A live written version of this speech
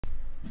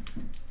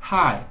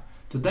Hi!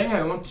 Today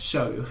I want to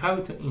show you how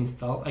to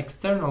install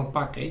external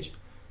package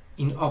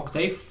in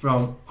Octave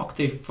from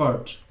Octave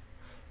Forge.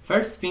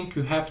 First thing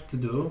you have to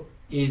do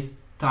is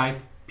type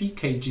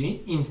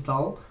pkg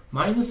install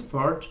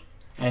 -forge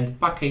and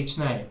package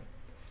name.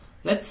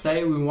 Let's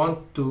say we want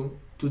to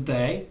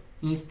today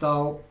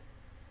install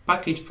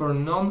package for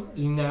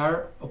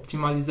non-linear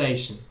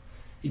optimization.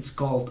 It's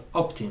called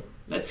Octave.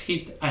 Let's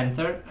hit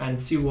enter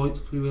and see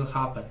what will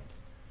happen.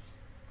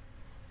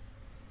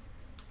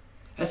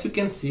 As you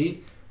can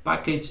see,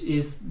 package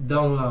is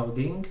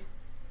downloading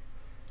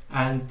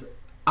and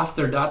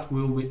after that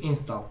will be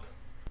installed.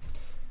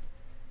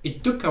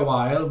 It took a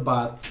while,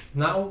 but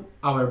now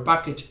our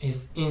package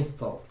is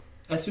installed,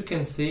 as you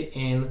can see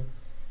in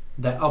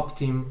the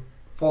Octave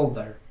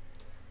folder.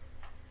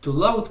 To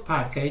load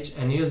package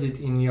and use it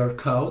in your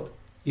code,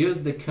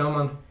 use the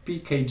command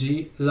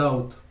pkg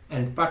load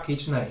and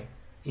package name.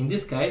 In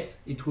this case,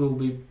 it will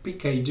be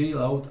pkg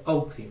load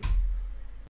Octave.